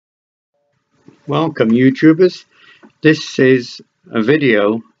Welcome YouTubers. This is a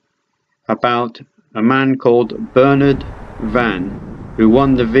video about a man called Bernard Vann who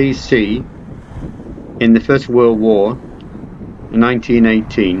won the VC in the First World War in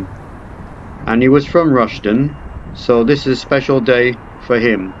 1918, and he was from Rushden, so this is a special day for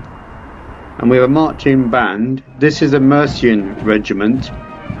him. And we have a marching band. This is a Mercian regiment,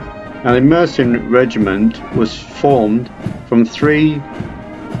 and the Mercian regiment was formed from three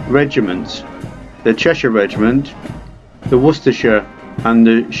regiments: the Cheshire Regiment, the Worcestershire and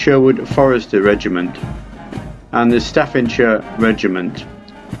the Sherwood Forester Regiment, and the Staffordshire Regiment.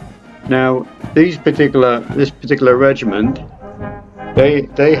 Now this particular regiment,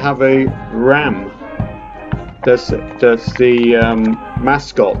 they have a ram. That's the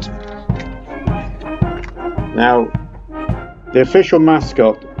mascot. Now the official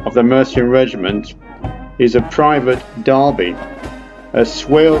mascot of the Mercian Regiment is a private derby, a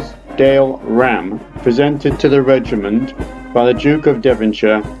Swaledale ram presented to the regiment by the Duke of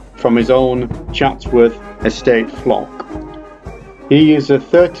Devonshire from his own Chatsworth estate flock. He is the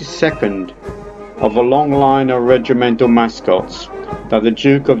 32nd of a long line of regimental mascots that the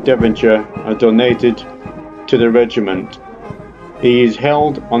Duke of Devonshire has donated to the regiment. He is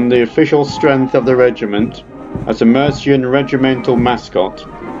held on the official strength of the regiment as a Mercian regimental mascot,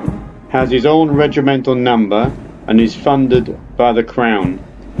 has his own regimental number, and is funded by the Crown.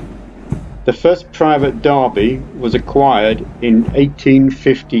 The first private derby was acquired in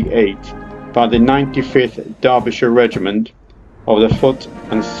 1858 by the 95th Derbyshire Regiment of the Foot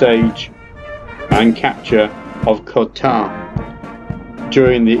and Sage and capture of Qatar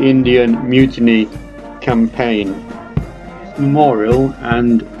during the Indian Mutiny campaign. Memorial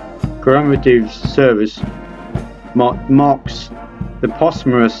and commemorative service marks the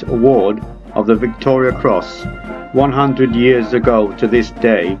posthumous award of the Victoria Cross 100 years ago to this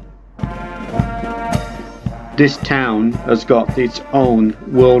day. This town has got its own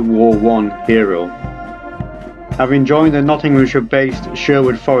World War I hero. Having joined the Nottinghamshire-based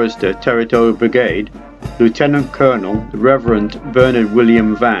Sherwood Forester Territorial Brigade, Lieutenant Colonel the Reverend Bernard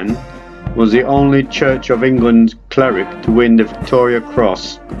William Vann was the only Church of England cleric to win the Victoria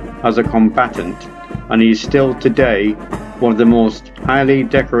Cross as a combatant, and he is still today one of the most highly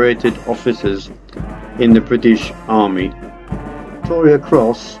decorated officers in the British Army. Victoria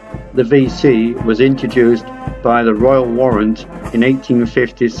Cross, the VC, was introduced by the Royal Warrant in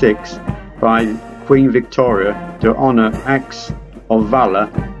 1856 by Queen Victoria to honour acts of valour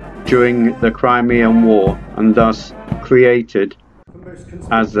during the Crimean War, and thus created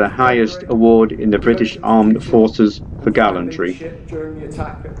as the highest award in the British Armed Forces for gallantry. During the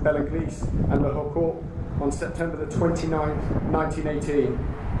attack at Bellenglise and Le Haucourt on September the 29th, 1918.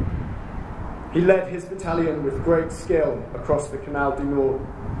 He led his battalion with great skill across the Canal du Nord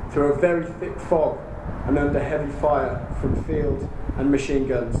through a very thick fog and under heavy fire from field and machine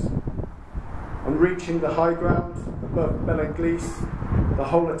guns. On reaching the high ground above Bellenglise, the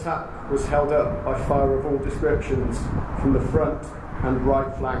whole attack was held up by fire of all descriptions from the front and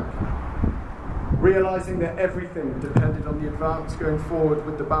right flank. Realising that everything depended on the advance going forward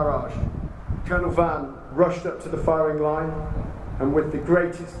with the barrage, Colonel Vann rushed up to the firing line and with the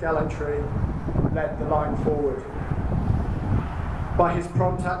greatest gallantry led the line forward. By his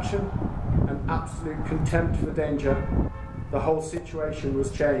prompt action and absolute contempt for danger, the whole situation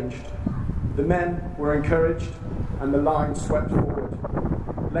was changed. The men were encouraged and the line swept forward.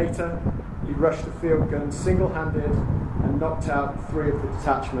 Later, he rushed the field guns single-handed and knocked out 3 of the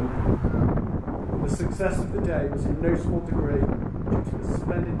detachment. The success of the day was in no small degree due to the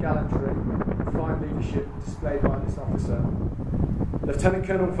splendid gallantry and fine leadership displayed by this officer. Lieutenant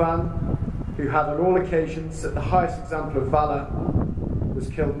Colonel Vann, who had on all occasions set the highest example of valour, was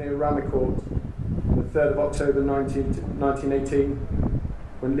killed near Ramicourt on the 3rd of October 1918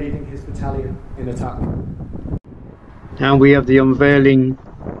 when leading his battalion in attack. Now we have the unveiling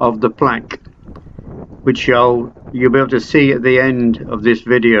of the plaque, which you'll be able to see at the end of this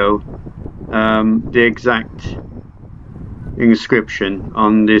video, the exact inscription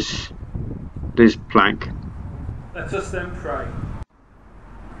on this plaque. Let us then pray.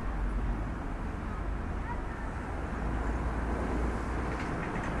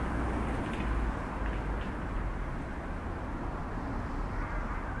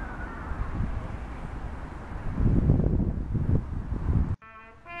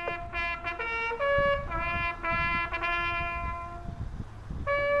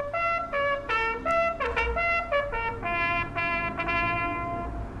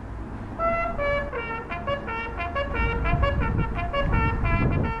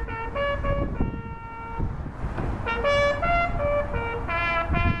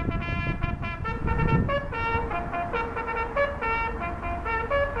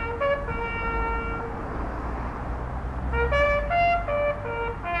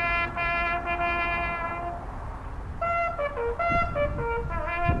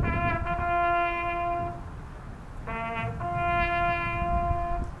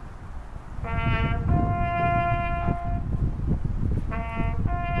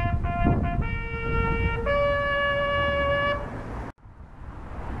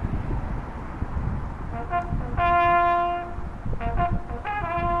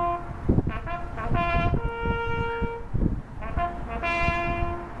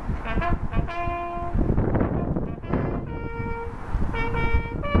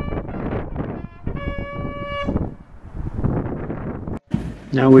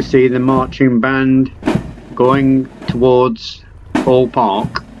 Now we see the marching band going towards Hall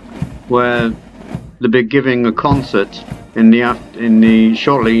Park, where they'll be giving a concert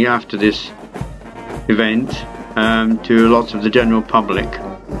shortly after this event to lots of the general public.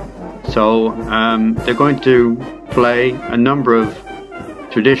 So they're going to play a number of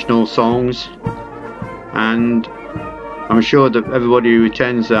traditional songs, and I'm sure that everybody who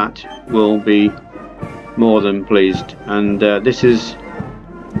attends that will be more than pleased. And this is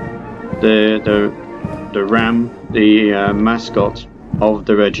the ram, the mascot of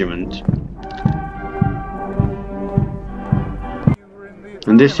the regiment.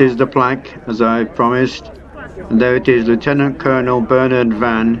 And this is the plaque, as I promised. And there it is, Lieutenant Colonel Bernard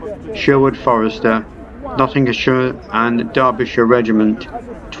Vann, Sherwood Forester, Nottinghamshire and Derbyshire Regiment,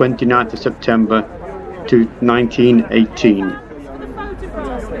 29th of September to 1918.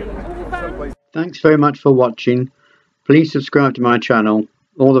 Thanks very much for watching. Please subscribe to my channel.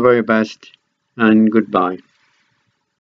 All the very best, and goodbye.